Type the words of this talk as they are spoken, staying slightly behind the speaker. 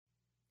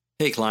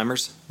Hey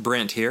climbers,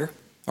 Brent here.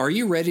 Are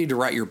you ready to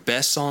write your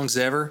best songs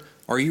ever?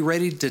 Are you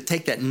ready to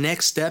take that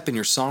next step in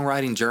your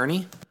songwriting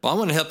journey? Well, I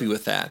want to help you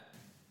with that.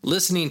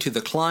 Listening to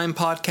the Climb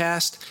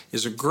podcast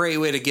is a great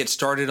way to get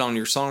started on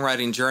your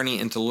songwriting journey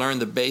and to learn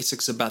the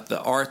basics about the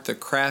art, the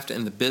craft,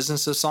 and the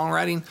business of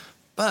songwriting.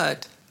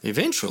 But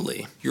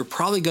eventually, you're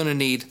probably going to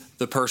need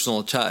the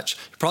personal touch.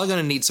 You're probably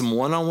going to need some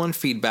one-on-one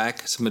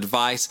feedback, some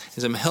advice,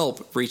 and some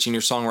help reaching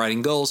your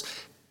songwriting goals.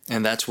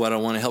 And that's what I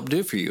want to help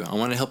do for you. I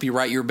want to help you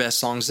write your best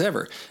songs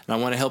ever. And I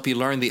want to help you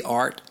learn the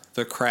art,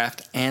 the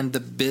craft, and the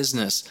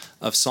business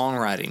of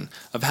songwriting,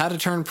 of how to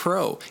turn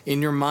pro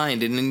in your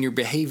mind and in your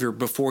behavior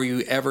before you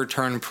ever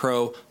turn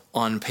pro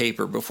on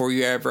paper. Before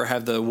you ever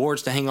have the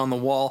awards to hang on the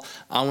wall,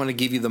 I want to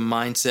give you the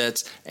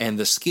mindsets and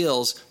the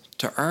skills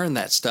to earn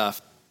that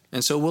stuff.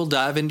 And so we'll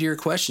dive into your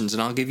questions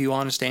and I'll give you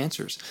honest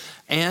answers.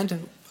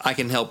 And I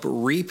can help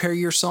repair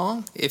your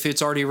song if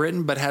it's already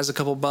written but has a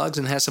couple bugs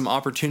and has some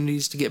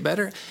opportunities to get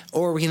better.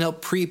 Or we can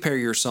help prepare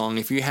your song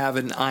if you have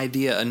an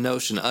idea, a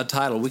notion, a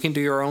title. We can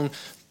do your own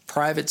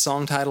private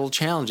song title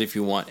challenge if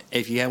you want.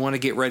 If you want to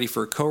get ready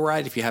for a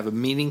co-write, if you have a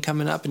meeting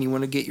coming up and you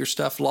want to get your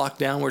stuff locked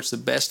down where it's the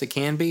best it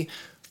can be,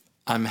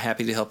 I'm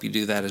happy to help you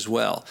do that as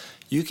well.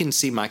 You can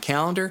see my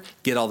calendar,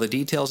 get all the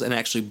details, and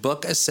actually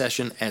book a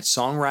session at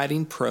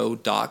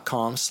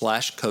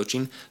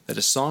songwritingpro.com/coaching. That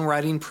is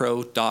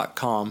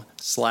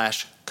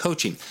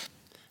songwritingpro.com/coaching.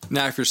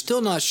 Now, if you're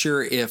still not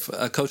sure if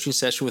a coaching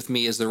session with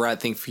me is the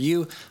right thing for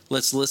you,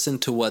 let's listen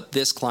to what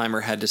this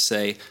climber had to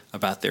say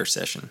about their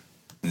session.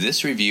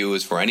 This review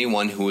is for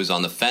anyone who is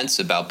on the fence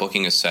about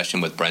booking a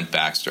session with Brent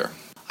Baxter.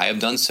 I have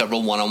done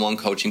several one-on-one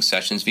coaching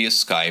sessions via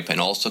Skype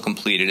and also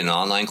completed an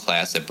online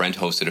class that Brent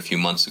hosted a few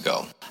months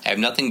ago. I have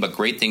nothing but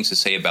great things to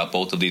say about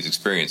both of these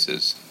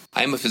experiences.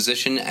 I am a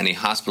physician and a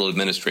hospital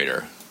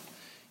administrator.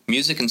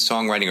 Music and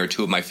songwriting are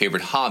two of my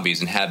favorite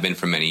hobbies and have been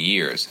for many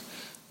years.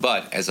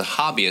 But as a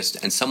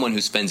hobbyist and someone who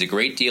spends a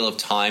great deal of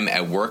time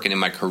at work and in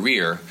my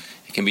career,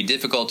 it can be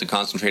difficult to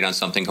concentrate on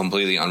something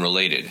completely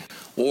unrelated,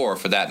 or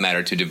for that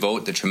matter to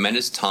devote the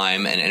tremendous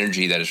time and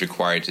energy that is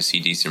required to see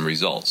decent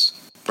results.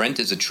 Brent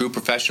is a true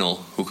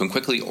professional who can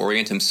quickly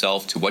orient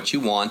himself to what you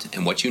want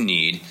and what you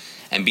need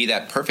and be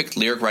that perfect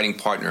lyric writing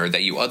partner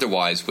that you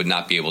otherwise would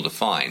not be able to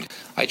find.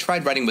 I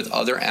tried writing with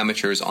other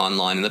amateurs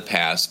online in the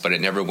past, but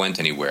it never went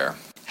anywhere.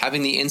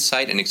 Having the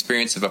insight and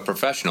experience of a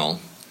professional,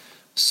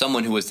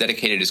 someone who has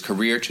dedicated his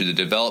career to the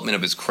development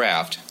of his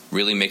craft,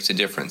 really makes a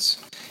difference.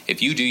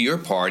 If you do your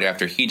part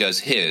after he does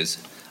his,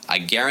 I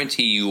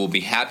guarantee you will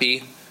be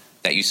happy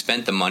that you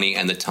spent the money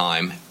and the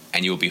time,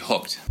 and you will be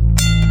hooked.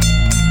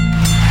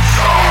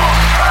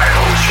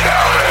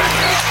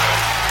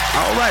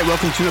 All right,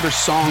 welcome to another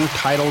Song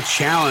Title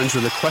Challenge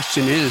where the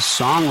question is,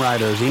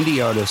 songwriters,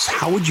 indie artists,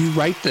 how would you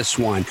write this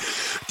one?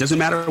 Doesn't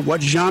matter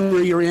what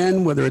genre you're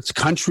in, whether it's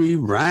country,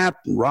 rap,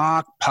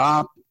 rock,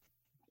 pop,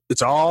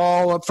 it's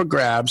all up for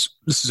grabs.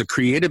 This is a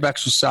creative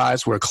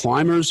exercise where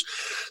climbers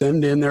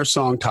send in their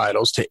song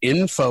titles to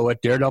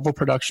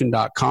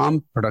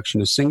info@daredevilproduction.com.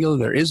 Production is singular.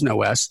 There is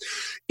no S.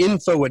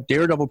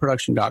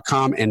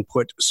 info@daredevilproduction.com and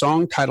put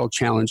Song Title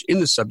Challenge in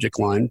the subject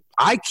line.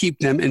 I keep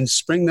them and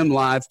spring them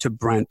live to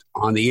Brent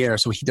on the air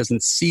so he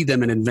doesn't see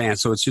them in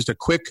advance. So it's just a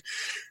quick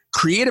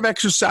creative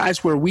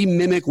exercise where we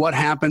mimic what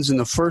happens in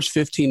the first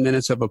 15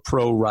 minutes of a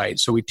pro write.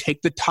 So we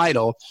take the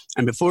title,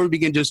 and before we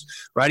begin just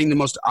writing the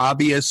most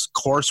obvious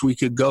course we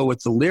could go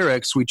with the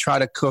lyrics, we try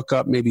to cook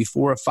up maybe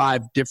 4 or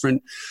 5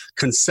 different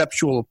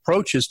conceptual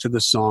approaches to the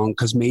song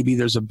because maybe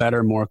there's a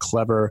better, more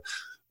clever,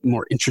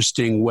 more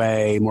interesting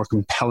way, more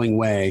compelling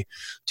way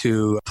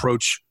to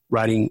approach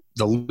writing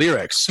the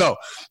lyrics. So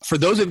for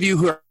those of you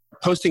who are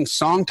posting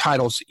song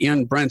titles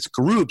in Brent's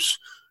groups,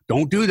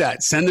 don't do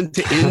that. Send them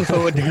to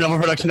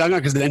info@daredevilproduction.com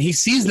because then he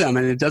sees them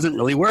and it doesn't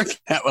really work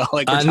that well.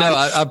 I know.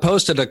 I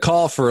posted a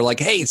call for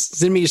like, hey,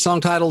 send me your song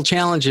title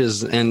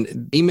challenges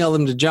and email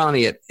them to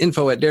Johnny at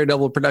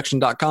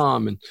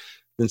info@daredevilproduction.com. And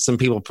then some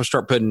people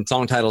start putting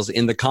song titles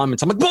in the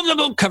comments. I'm like, blah, blah,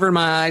 blah, cover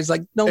my eyes.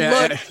 Like, don't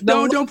put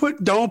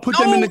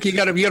them in the, you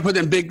gotta put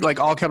them big, like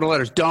all capital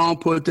letters.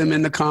 Don't put them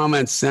in the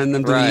comments. Send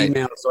them to the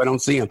email so I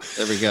don't see them.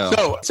 There we go.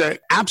 So it's an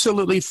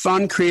absolutely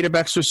fun, creative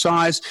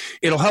exercise.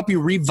 It'll help you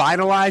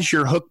revitalize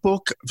your hook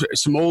book.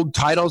 Some old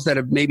titles that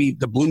have maybe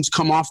the blooms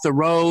come off the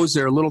rose.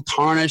 They're a little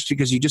tarnished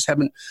because you just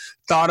haven't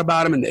thought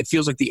about them and it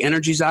feels like the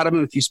energy's out of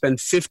them. If you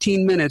spend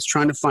 15 minutes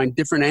trying to find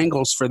different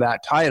angles for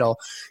that title,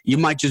 you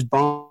might just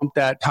bump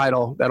that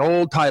title, that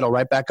old title,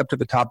 right back up to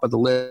the top of the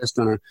list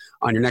on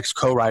your next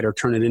co-write or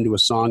turn it into a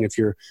song if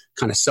you're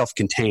kind of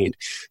self-contained.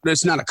 But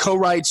it's not a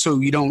co-write, so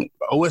you don't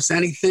owe us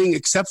anything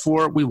except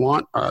for we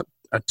want a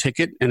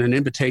ticket and an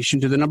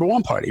invitation to the number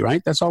one party,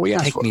 right? That's all we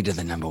ask for. Take me to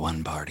the number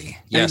one party.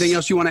 Yes. Anything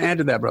else you want to add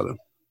to that, brother?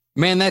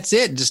 Man, that's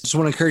it. Just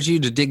want to encourage you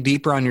to dig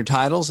deeper on your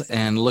titles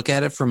and look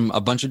at it from a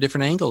bunch of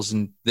different angles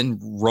and then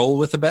roll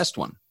with the best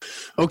one.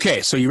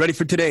 Okay, so you ready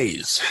for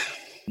today's?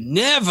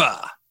 Never.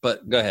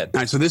 But go ahead.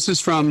 All right, so this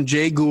is from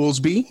Jay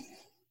Goolsby.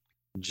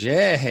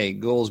 Jay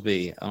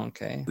Goolsby.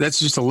 Okay. That's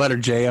just a letter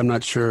J. I'm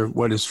not sure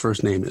what his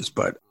first name is,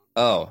 but.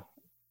 Oh.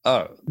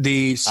 Oh,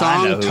 The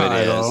song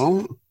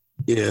title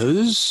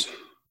is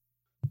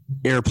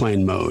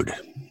Airplane Mode.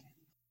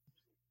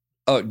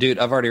 Oh, dude,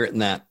 I've already written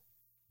that.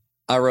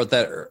 I wrote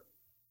that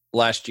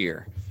last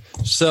year.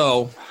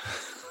 So,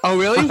 oh,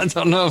 really? I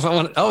don't know if I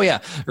want. Oh, yeah,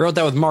 I wrote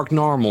that with Mark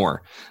Narmore.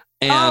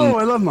 And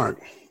I love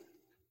Mark.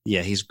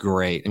 Yeah, he's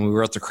great, and we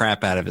wrote the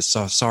crap out of it.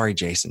 So sorry,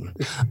 Jason.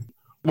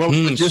 What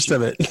was the gist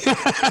of it?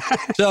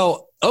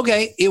 So,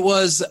 okay, it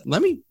was.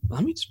 Let me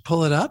just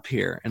pull it up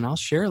here, and I'll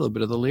share a little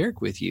bit of the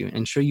lyric with you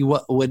and show you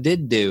what it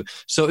did do.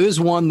 So it was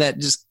one that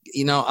just,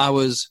 I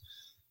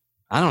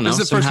don't know. This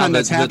is the first time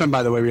that's happened,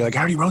 by the way. Where you're like, I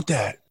already wrote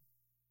that.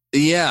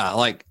 Yeah,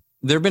 like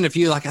there have been a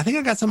few. Like I think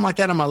I got something like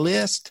that on my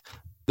list,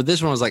 but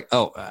this one was like,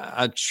 oh,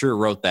 I sure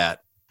wrote that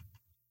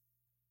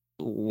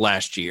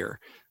last year.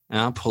 And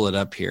I'll pull it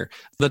up here.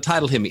 The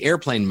title hit me,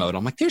 Airplane Mode.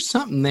 I'm like, there's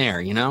something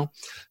there,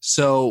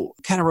 So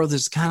kind of wrote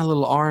this kind of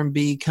little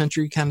R&B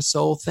country kind of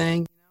soul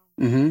thing.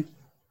 Mm-hmm.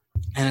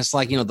 And it's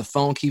like, the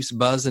phone keeps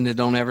buzzing. It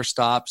don't ever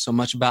stop. So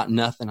much about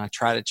nothing. I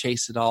try to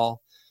chase it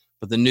all.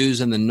 But the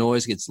news and the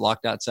noise gets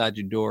locked outside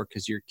your door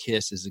because your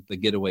kiss is the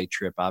getaway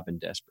trip I've been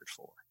desperate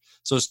for.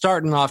 So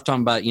starting off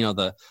talking about,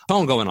 the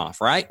phone going off,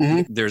 right?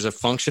 Mm-hmm. There's a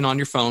function on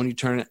your phone. You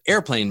turn it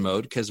airplane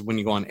mode because when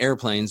you go on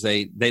airplanes,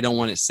 they don't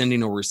want it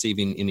sending or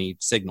receiving any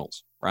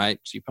signals, right?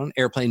 So you put on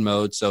airplane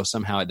mode so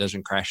somehow it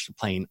doesn't crash the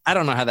plane. I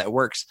don't know how that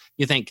works.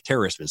 You think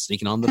terrorists been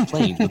sneaking on the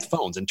planes with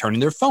phones and turning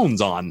their phones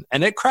on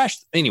and it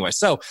crashed. Anyway,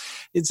 so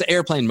it's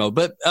airplane mode,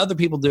 but other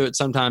people do it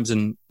sometimes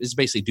and it's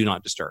basically do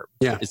not disturb.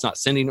 Yeah. It's not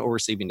sending or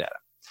receiving data.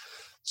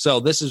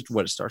 So this is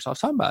what it starts off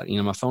talking about.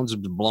 My phone's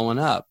blowing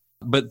up.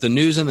 But the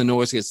news and the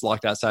noise gets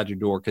locked outside your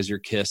door because your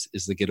kiss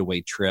is the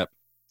getaway trip.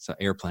 So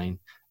airplane,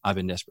 I've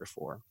been desperate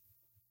for.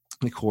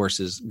 The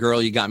chorus is,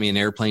 girl, you got me in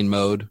airplane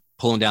mode,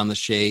 pulling down the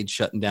shade,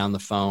 shutting down the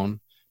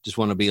phone. Just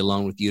want to be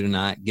alone with you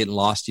tonight, getting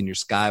lost in your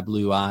sky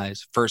blue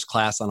eyes, first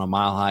class on a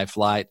mile-high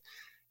flight,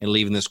 and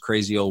leaving this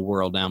crazy old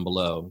world down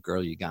below.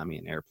 Girl, you got me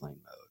in airplane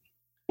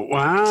mode.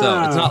 Wow.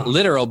 So it's not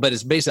literal, but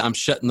it's basically I'm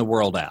shutting the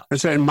world out.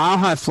 That's right. Mile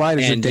High Flight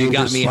is a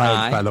dangerous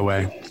flight, by the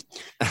way.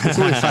 It's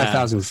only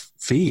 5,000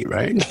 feet,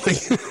 right?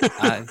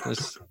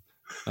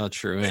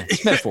 True. Yeah.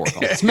 It's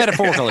metaphorical. It's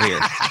metaphorical here.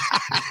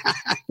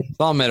 It's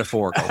all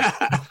metaphorical.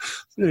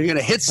 You're going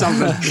to hit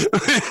something.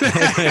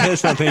 Hit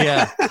something,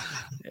 yeah.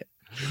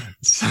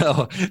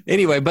 So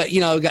anyway, but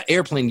got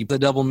airplane, you put the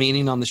double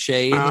meaning on the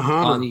shade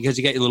because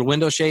you got your little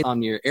window shade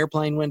on your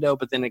airplane window,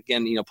 but then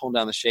again, pulling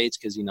down the shades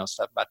because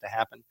stuff about to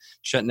happen,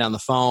 shutting down the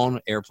phone,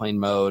 airplane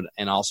mode,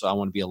 and also I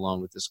want to be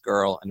alone with this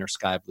girl and her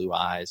sky blue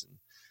eyes and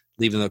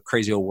leaving the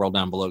crazy old world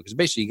down below because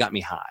basically you got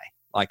me high,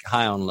 like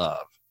high on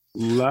love.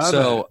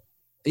 So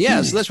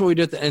that's what we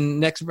do. And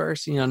next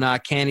verse, now I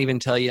can't even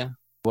tell you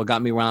what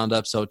got me wound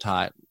up so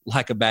tight,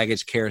 like a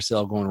baggage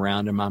carousel going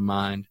around in my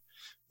mind.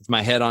 With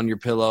my head on your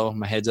pillow,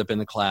 my head's up in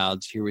the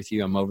clouds. Here with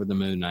you, I'm over the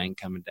moon. I ain't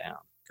coming down.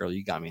 Girl,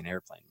 you got me in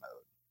airplane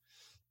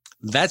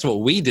mode. That's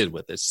what we did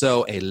with it.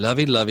 So a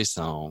lovey, lovey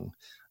song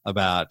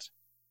about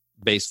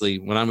basically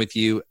when I'm with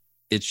you,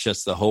 it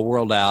shuts the whole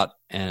world out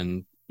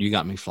and you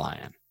got me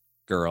flying,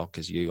 girl,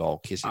 because you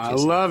all kissy. I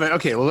love it.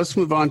 Okay, well, let's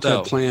move on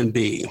to Plan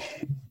B.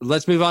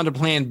 Let's move on to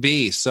Plan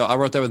B. So I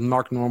wrote that with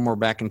Mark Narmore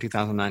back in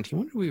 2019.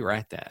 When did we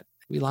write that?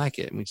 We like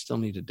it, and we still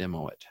need to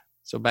demo it.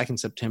 So back in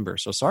September.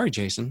 So sorry,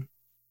 Jason.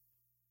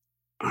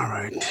 All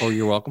right. Oh,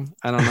 you're welcome.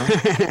 I don't know.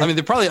 I mean,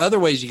 there are probably other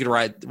ways you could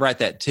write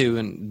that too,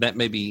 and that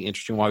may be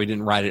interesting why we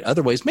didn't write it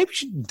other ways. Maybe we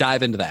should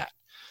dive into that.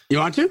 You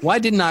want to? Why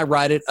didn't I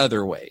write it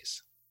other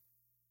ways?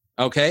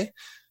 Okay.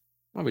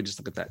 Why don't we just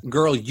look at that?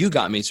 Girl, you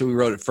got me. So we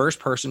wrote it first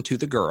person to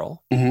the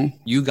girl. Mm-hmm.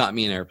 You got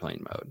me in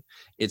airplane mode.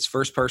 It's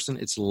first person.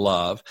 It's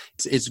love.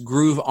 It's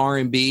groove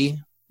R&B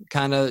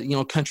kind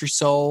of, country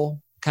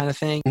soul kind of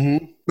thing.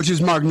 Mm-hmm. Which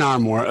is Mark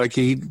Narmore. Like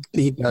he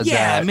does that.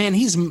 Yeah, man.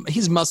 He's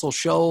Muscle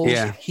Shoals.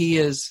 Yeah.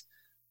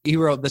 He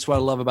wrote That's What I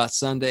Love About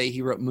Sunday.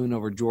 He wrote Moon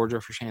Over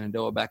Georgia for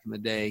Shenandoah back in the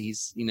day.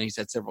 He's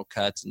had several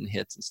cuts and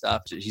hits and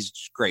stuff. He's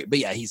great. But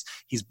yeah, he's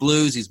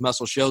blues, he's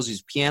Muscle Shoals,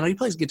 he's piano. He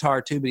plays guitar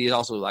too, but he's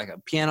also like a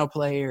piano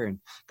player and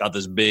got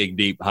this big,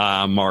 deep,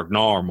 high Mark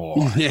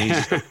Narmore. Yeah.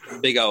 He's a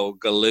big old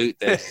galoot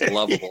that's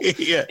lovable.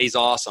 Yeah. He's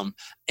awesome.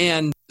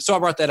 And so I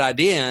brought that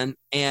idea in,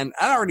 and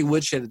I already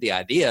woodshedded the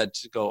idea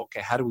to go,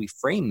 okay, how do we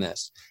frame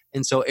this?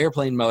 And so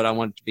airplane mode, I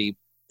want it to be,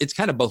 it's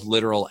kind of both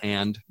literal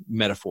and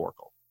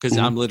metaphorical. Because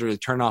I'm literally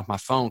turning off my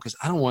phone because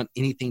I don't want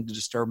anything to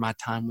disturb my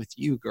time with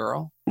you,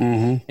 girl.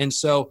 Mm-hmm. And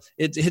so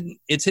it's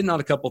hitting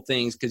on a couple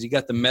things because you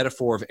got the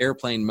metaphor of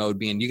airplane mode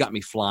being you got me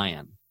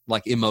flying,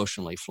 like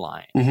emotionally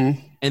flying. Mm-hmm.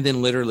 And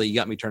then literally you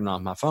got me turning off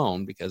my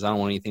phone because I don't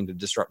want anything to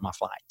disrupt my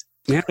flight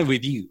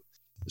with you.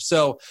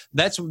 So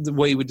that's the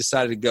way we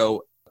decided to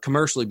go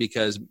commercially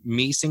because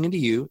me singing to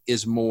you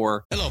is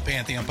more. Hello,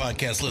 Pantheon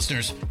podcast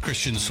listeners.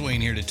 Christian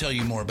Swain here to tell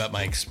you more about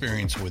my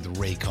experience with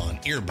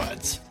Raycon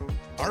earbuds.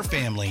 Our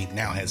family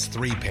now has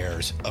 3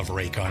 pairs of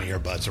Raycon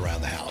earbuds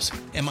around the house,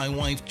 and my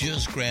wife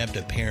just grabbed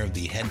a pair of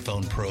the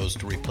Headphone Pros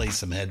to replace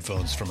some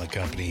headphones from a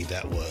company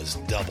that was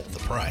double the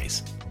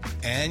price.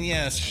 And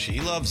yes,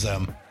 she loves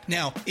them.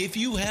 Now, if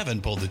you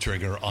haven't pulled the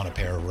trigger on a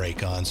pair of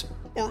Raycons,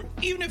 Or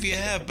even if you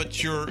have,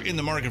 but you're in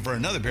the market for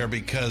another pair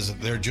because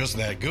they're just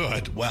that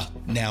good, well,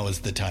 now is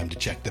the time to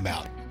check them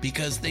out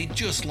because they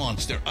just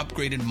launched their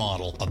upgraded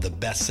model of the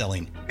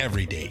best-selling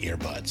everyday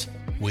earbuds.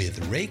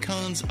 With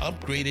Raycon's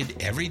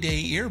upgraded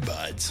everyday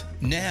earbuds,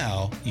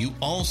 now you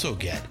also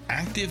get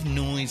active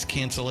noise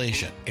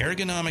cancellation,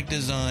 ergonomic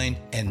design,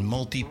 and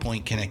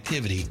multi-point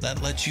connectivity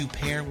that lets you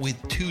pair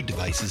with 2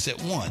 devices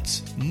at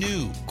once.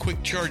 New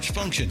quick charge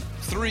function,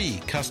 3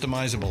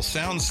 customizable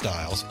sound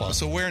styles,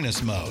 plus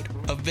awareness mode.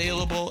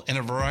 Available in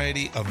a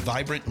variety of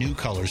vibrant new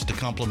colors to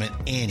complement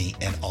any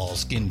and all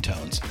skin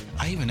tones.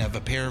 I even have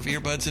a pair of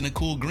earbuds in a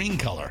cool green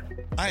color.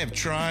 I have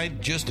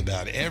tried just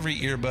about every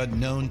earbud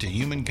known to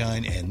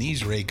humankind, and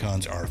these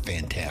Raycons are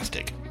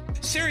fantastic.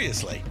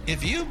 Seriously,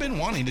 if you've been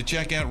wanting to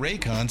check out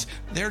Raycons,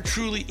 there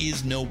truly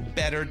is no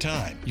better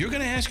time. You're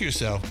going to ask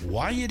yourself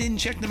why you didn't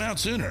check them out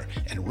sooner,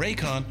 and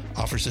Raycon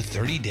offers a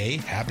 30-day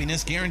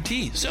happiness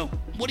guarantee. So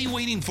what are you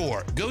waiting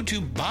for? Go to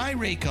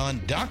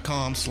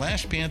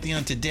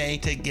buyraycon.com/Pantheon today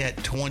to get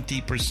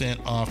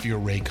 20% off your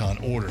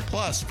Raycon order,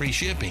 plus free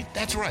shipping.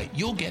 That's right,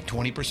 you'll get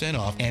 20%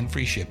 off and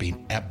free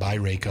shipping at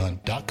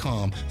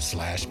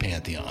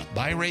buyraycon.com/Pantheon.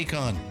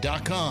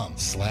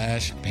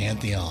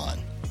 buyraycon.com/Pantheon.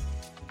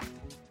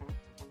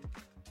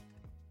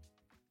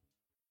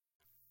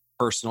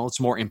 Personal, it's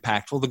more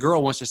impactful. The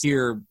girl wants to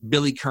hear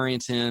Billy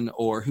Currington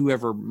or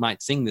whoever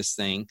might sing this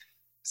thing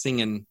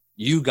singing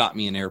 "You Got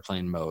Me in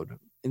Airplane Mode,"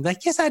 and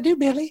like, yes I do,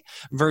 Billy,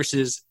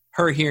 versus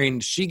her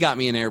hearing "She Got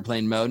Me in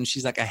Airplane Mode," and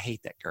she's like, I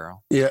hate that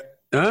girl. Yeah.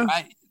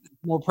 Right?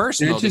 More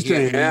personal to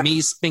hear me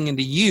singing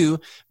to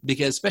you,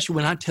 because especially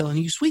when I'm telling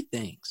you sweet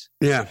things.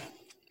 Yeah.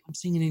 I'm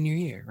singing in your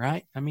ear,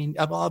 right? I mean,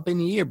 up in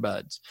your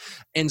earbuds.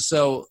 And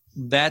so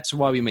that's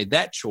why we made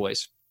that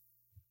choice.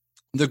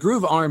 The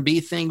groove R&B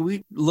thing,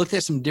 we looked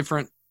at some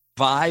different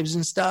vibes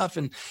and stuff,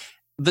 and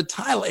the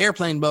title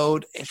Airplane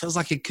Mode, it feels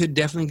like it could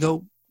definitely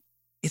go,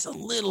 it's a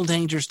little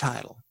dangerous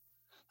title.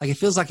 Like it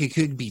feels like it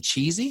could be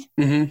cheesy,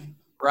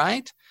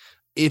 right?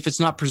 If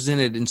it's not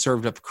presented and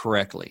served up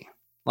correctly.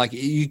 Like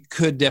you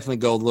could definitely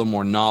go a little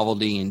more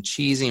novelty and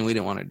cheesy, and we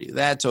didn't want to do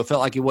that. So it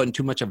felt like it wasn't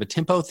too much of a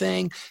tempo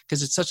thing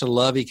because it's such a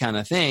lovey kind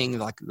of thing.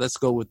 Like let's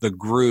go with the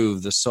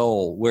groove, the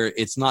soul, where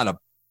it's not a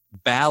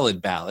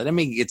ballad. I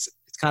mean, it's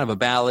kind of a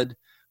ballad,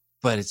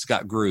 but it's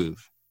got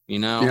groove, you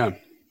know? Yeah.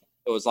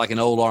 So it's like an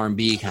old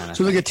R&B kind of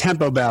So like a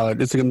tempo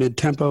ballad. It's like a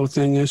mid-tempo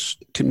thing-ish,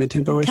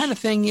 mid-tempo-ish? kind of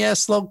thing, yeah,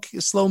 slow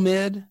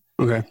mid.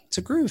 Okay. It's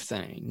a groove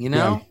thing, you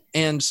know?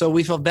 Yeah. And so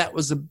we felt that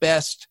was the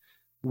best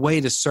way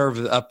to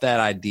serve up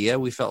that idea.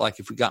 We felt like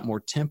if we got more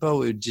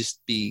tempo, it would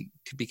just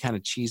could be kind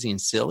of cheesy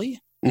and silly.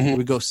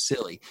 We'd go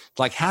silly.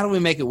 Like, how do we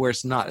make it where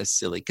it's not as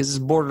silly? Because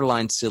it's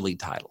borderline silly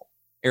title,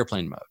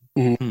 Airplane Mode.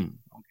 Okay,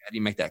 how do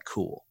you make that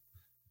cool?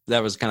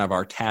 That was kind of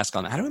our task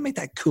on that. How do we make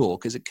that cool?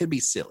 Because it could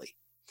be silly.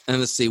 And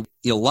let's see,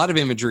 a lot of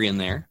imagery in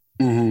there.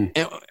 And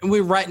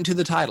we're right into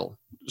the title.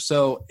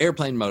 So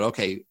Airplane Mode,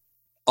 okay.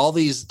 All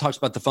these talks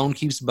about the phone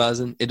keeps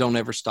buzzing. It don't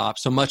ever stop.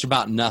 So much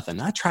about nothing.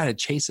 I try to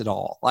chase it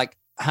all. Like,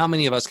 how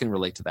many of us can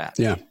relate to that?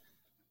 Yeah.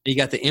 You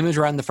got the image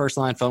right in the first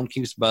line, phone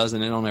keeps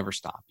buzzing. It don't ever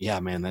stop. Yeah,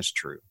 man, that's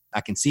true.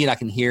 I can see it. I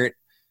can hear it.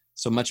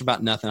 So much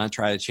about nothing. I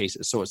try to chase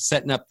it. So it's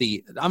setting up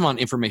I'm on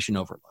information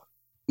overload.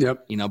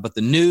 Yep. You know, but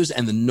the news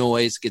and the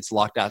noise gets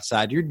locked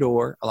outside your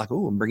door. I'm like,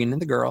 oh, I'm bringing in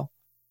the girl.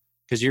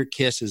 Because your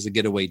kiss is a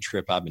getaway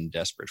trip I've been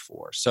desperate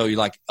for. So you're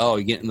like, oh,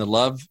 you're getting the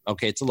love.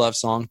 Okay, it's a love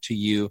song to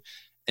you.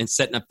 And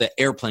setting up the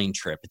airplane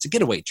trip. It's a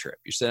getaway trip.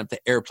 You're setting up the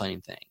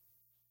airplane thing.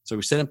 So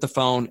we set up the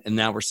phone, and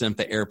now we're setting up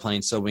the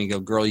airplane. So when you go,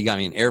 girl, you got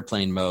me in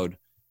airplane mode,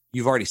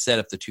 you've already set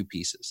up the 2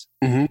 pieces.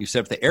 You've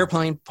set up the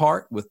airplane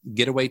part with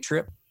getaway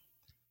trip,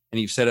 and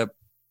you've set up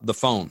the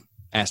phone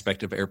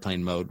aspect of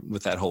airplane mode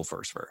with that whole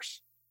first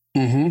verse.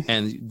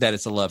 And that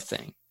it's a love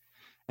thing.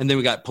 And then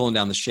we got pulling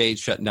down the shade,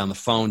 shutting down the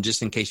phone,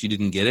 just in case you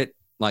didn't get it.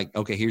 Like,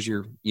 okay, here's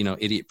your,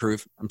 idiot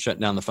proof. I'm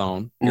shutting down the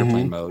phone,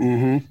 airplane mode.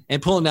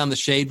 And pulling down the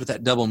shade with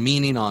that double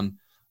meaning on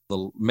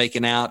the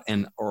making out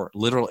or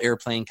literal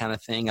airplane kind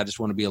of thing. I just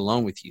want to be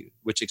alone with you,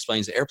 which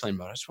explains the airplane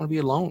mode. I just want to be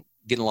alone,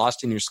 getting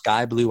lost in your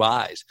sky blue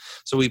eyes.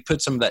 So we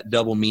put some of that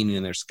double meaning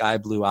in there, sky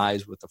blue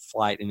eyes with the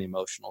flight and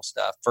emotional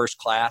stuff. First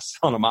class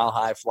on a Mile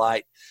High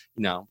flight.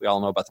 We all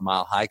know about the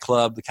Mile High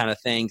Club, the kind of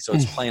thing. So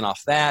it's playing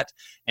off that.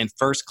 And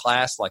first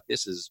class, like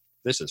this is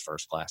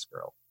first class,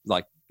 girl.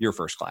 Like you're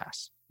first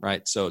class,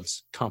 right? So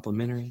it's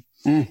complimentary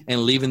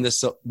and leaving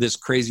this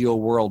crazy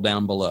old world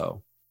down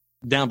below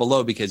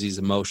because he's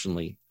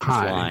emotionally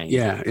flying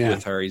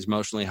with her. He's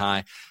emotionally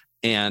high.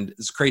 And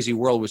this crazy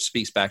world, which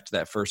speaks back to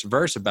that first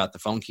verse about the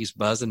phone keeps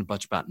buzzing, a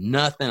bunch about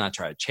nothing. I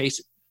try to chase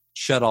it,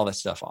 shut all that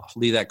stuff off,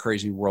 leave that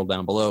crazy world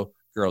down below.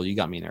 Girl, you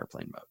got me in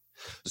airplane mode.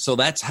 So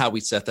that's how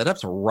we set that up,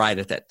 to right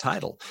at that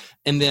title.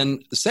 And then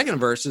the second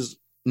verse is,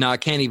 now I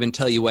can't even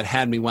tell you what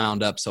had me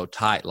wound up so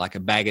tight, like a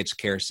baggage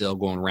carousel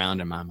going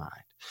round in my mind.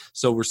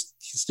 So we're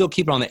still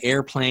keeping on the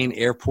airplane,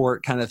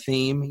 airport kind of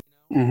theme.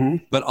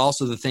 But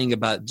also the thing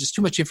about just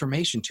too much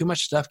information, too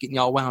much stuff getting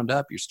y'all wound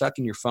up. You're stuck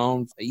in your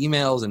phone,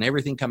 emails and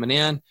everything coming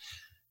in.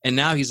 And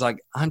now he's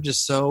like, I'm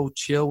just so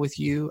chill with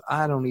you.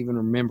 I don't even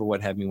remember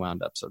what had me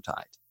wound up so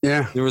tight.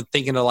 Yeah. They were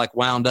thinking of like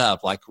wound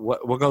up, like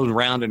what goes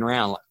round and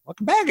round,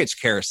 like a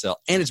baggage carousel.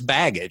 And it's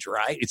baggage,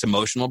 right? It's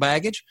emotional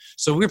baggage.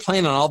 So we're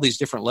playing on all these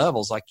different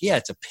levels. Like, yeah,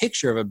 it's a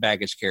picture of a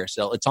baggage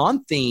carousel. It's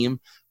on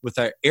theme with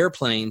our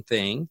airplane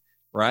thing,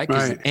 right?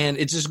 And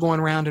it's just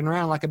going round and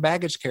round like a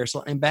baggage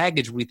carousel. And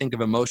baggage, we think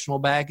of emotional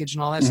baggage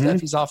and all that stuff.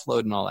 He's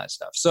offloading all that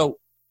stuff. So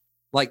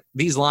like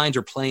these lines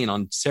are playing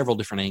on several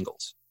different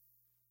angles.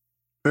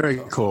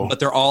 Very cool. But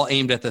they're all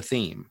aimed at the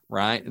theme,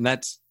 right? And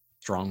that's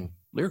strong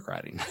lyric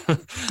writing.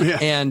 Yeah.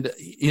 And,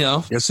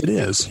 Yes, it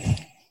is.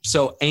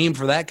 So aim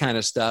for that kind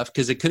of stuff,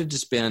 because it could have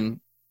just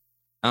been,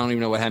 I don't even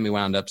know what had me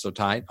wound up so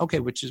tight. Okay,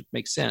 which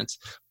makes sense.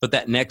 But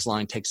that next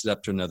line takes it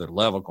up to another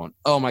level going,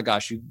 oh my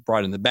gosh, you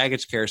brought in the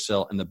baggage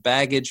carousel and the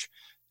baggage,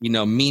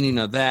 meaning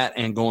of that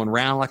and going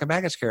around like a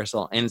baggage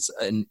carousel. And it's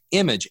an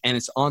image and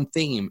it's on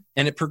theme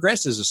and it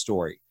progresses a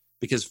story.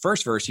 Because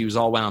first verse, he was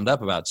all wound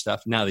up about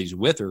stuff. Now that he's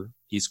with her,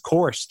 he's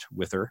chorused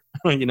with her,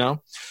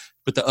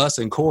 but the us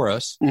and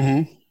chorus.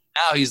 Now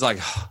he's like,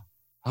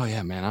 oh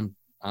yeah, man,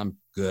 I'm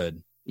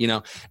good,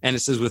 and it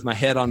says, with my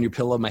head on your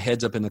pillow, my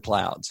head's up in the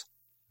clouds,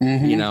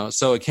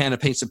 so it kind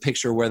of paints a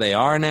picture of where they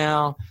are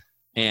now.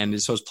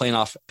 And so it's playing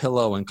off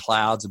pillow and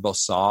clouds, are both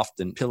soft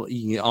and pillow.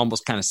 You can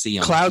almost kind of see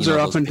them. Clouds are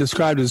often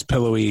described as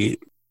pillowy.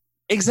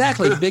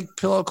 Exactly. Big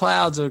pillow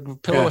clouds, or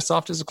pillow as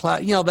soft as a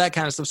cloud, that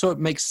kind of stuff. So it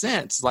makes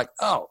sense. Like,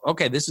 oh,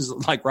 okay, this is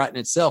like writing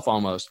itself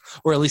almost,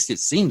 or at least it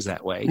seems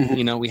that way.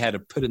 We had to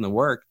put in the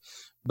work,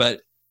 but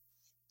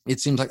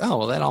it seems like, oh,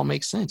 well, that all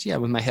makes sense. Yeah,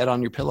 with my head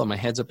on your pillow, my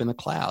head's up in the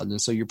clouds. And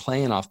so you're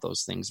playing off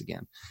those things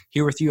again.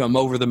 Here with you, I'm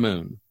over the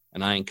moon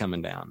and I ain't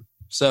coming down.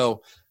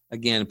 So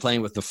again,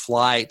 playing with the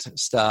flight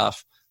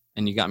stuff,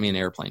 and you got me in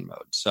airplane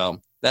mode. So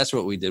that's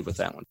what we did with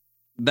that one.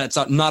 That's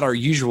not our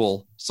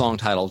usual song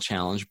title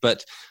challenge,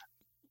 but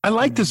I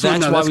like this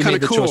one. That's why we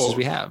made the cool. choices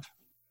we have.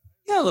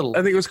 Yeah, a little.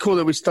 I think it was cool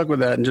that we stuck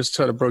with that and just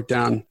sort of broke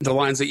down the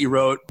lines that you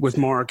wrote with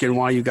Mark and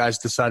why you guys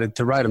decided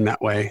to write them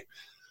that way.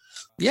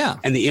 Yeah.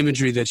 And the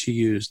imagery that you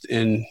used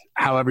and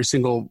how every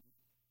single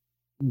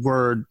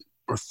word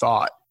or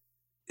thought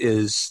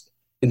is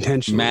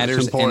intentional.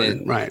 Matters,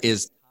 important. And right.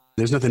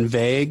 There's nothing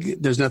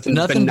vague. There's nothing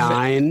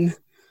benign.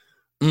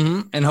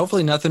 And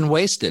hopefully nothing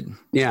wasted.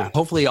 Yeah.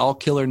 Hopefully all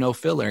killer, no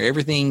filler.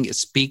 Everything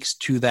speaks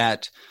to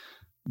that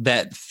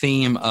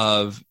theme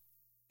of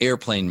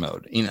airplane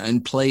mode,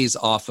 and plays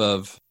off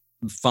of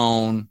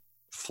phone,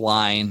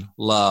 flying,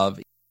 love.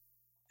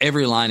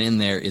 Every line in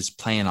there is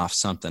playing off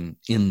something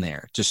in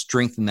there to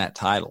strengthen that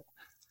title.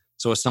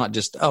 So it's not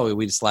just, oh,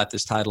 we just slapped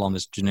this title on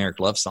this generic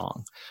love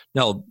song.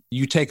 No,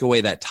 you take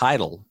away that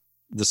title,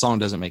 the song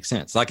doesn't make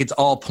sense. Like, it's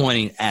all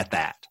pointing at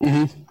that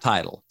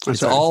title.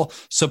 It's all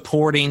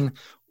supporting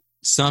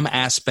some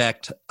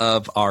aspect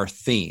of our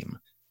theme,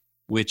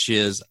 which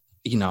is,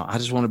 I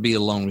just want to be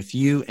alone with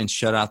you and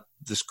shut out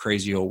this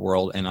crazy old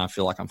world, and I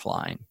feel like I'm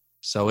flying.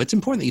 So it's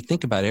important that you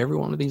think about every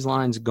one of these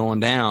lines going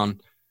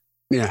down.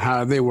 Yeah, how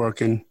are they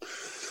working?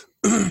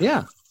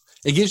 Yeah.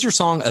 It gives your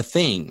song a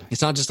thing.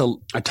 It's not just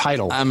a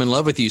title. I'm in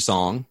love with you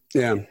song.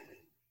 Yeah.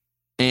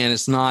 And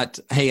it's not,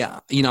 hey,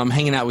 I'm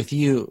hanging out with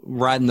you,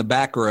 riding the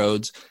back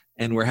roads,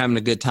 and we're having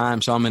a good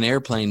time, so I'm in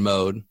airplane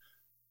mode.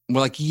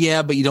 We're like,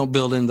 yeah, but you don't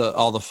build in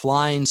all the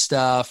flying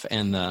stuff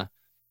and the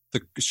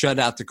shut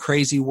out the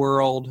crazy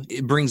world.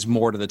 It brings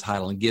more to the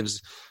title and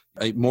gives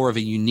more of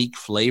a unique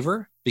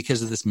flavor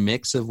because of this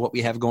mix of what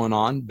we have going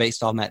on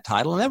based on that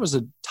title. And that was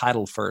a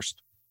title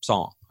first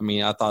song. I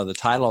mean, I thought of the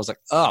title, I was like,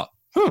 what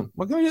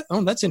can we do?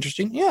 Oh, that's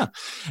interesting. Yeah.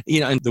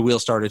 And the wheel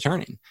started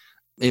turning.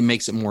 It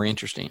makes it more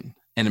interesting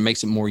and it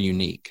makes it more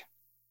unique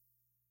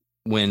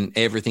when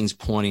everything's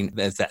pointing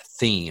as that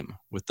theme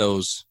with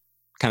those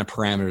kind of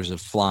parameters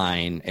of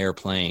flying,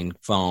 airplane,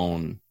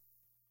 phone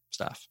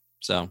stuff.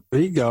 So there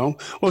you go.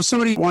 Well, if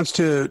somebody wants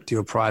to do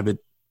a private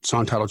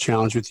song title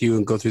challenge with you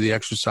and go through the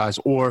exercise,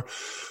 or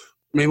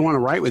maybe want to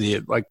write with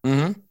you, like,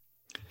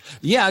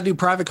 yeah, I do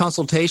private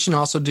consultation.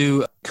 Also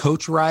do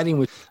coach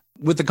writing.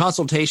 With the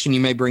consultation,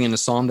 you may bring in a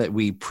song that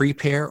we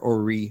prepare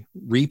or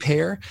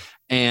repair.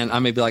 And I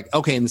may be like,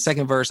 okay, in the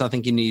second verse, I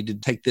think you need to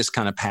take this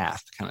kind of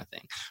path kind of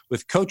thing.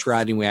 With coach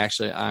writing, I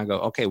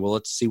go, okay, well,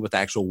 let's see what the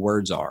actual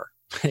words are,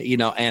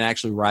 and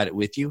actually write it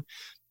with you.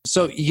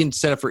 So you can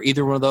set up for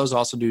either one of those.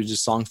 Also do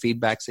just song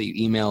feedbacks that you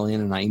email in,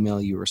 and I email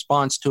you a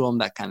response to them,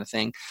 that kind of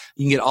thing.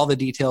 You can get all the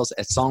details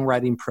at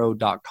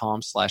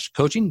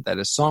songwritingpro.com/coaching. That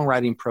is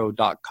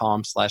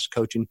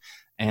songwritingpro.com/coaching.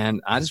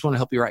 And I just want to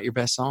help you write your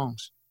best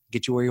songs,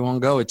 get you where you want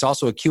to go. It's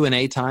also a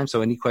Q&A time.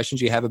 So any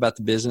questions you have about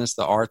the business,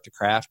 the art, the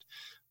craft,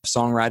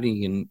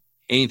 songwriting,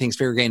 anything's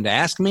fair game to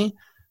ask me.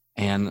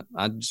 And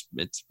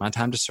it's my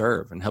time to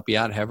serve and help you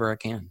out however I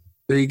can.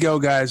 There you go,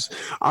 guys.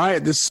 All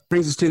right, this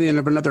brings us to the end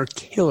of another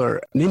killer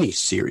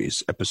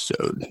mini-series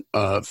episode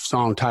of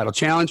Song Title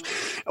Challenge.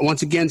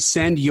 Once again,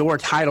 send your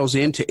titles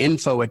in to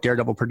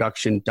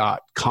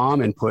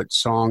info@daredevilproduction.com and put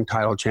Song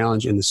Title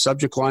Challenge in the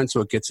subject line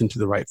so it gets into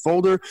the right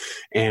folder,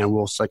 and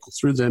we'll cycle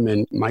through them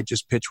and might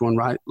just pitch one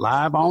right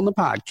live on the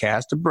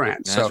podcast to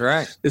Brent. That's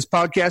right. This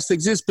podcast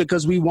exists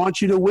because we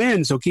want you to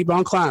win, so keep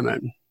on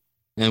climbing.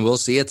 And we'll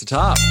see you at the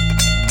top. Song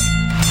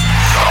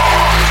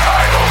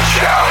Title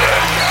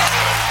Challenge.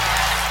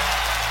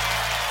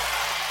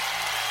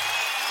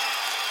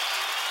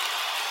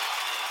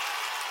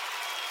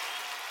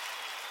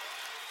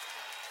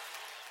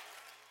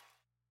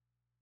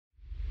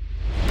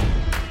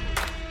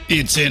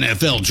 It's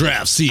NFL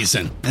draft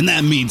season, and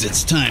that means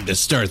it's time to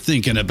start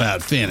thinking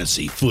about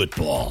fantasy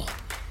football.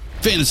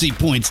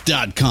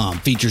 FantasyPoints.com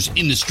features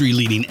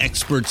industry-leading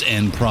experts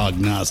and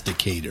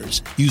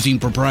prognosticators using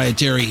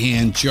proprietary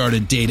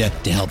hand-charted data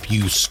to help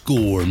you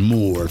score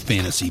more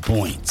fantasy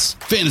points.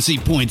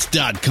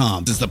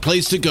 FantasyPoints.com is the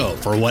place to go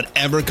for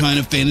whatever kind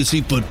of fantasy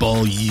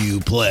football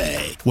you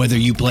play. Whether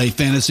you play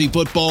fantasy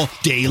football,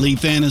 daily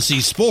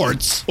fantasy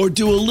sports, or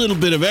do a little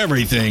bit of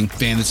everything,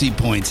 Fantasy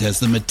Points has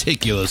the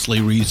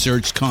meticulously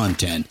researched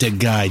content to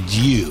guide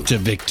you to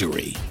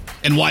victory.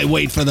 And why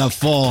wait for the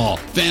fall?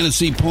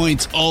 Fantasy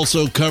Points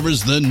also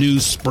covers the new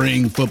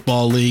spring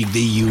football league,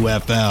 the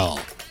UFL.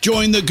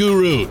 Join the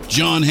guru,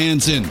 John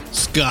Hansen,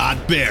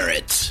 Scott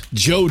Barrett,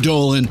 Joe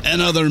Dolan,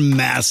 and other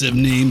massive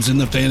names in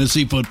the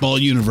fantasy football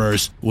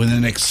universe with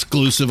an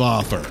exclusive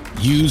offer.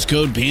 Use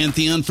code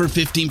Pantheon for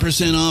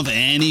 15% off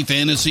any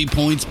Fantasy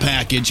Points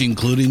package,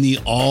 including the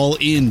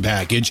all-in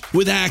package,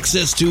 with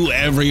access to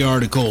every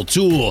article,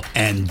 tool,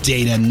 and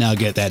data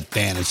nugget that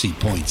Fantasy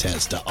Points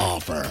has to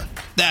offer.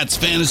 That's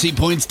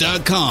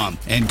FantasyPoints.com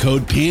and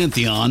code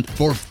Pantheon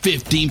for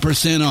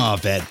 15%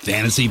 off at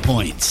Fantasy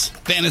Points.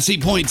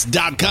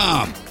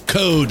 FantasyPoints.com,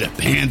 code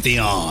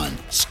Pantheon.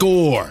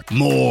 Score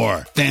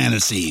more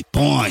fantasy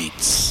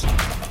points.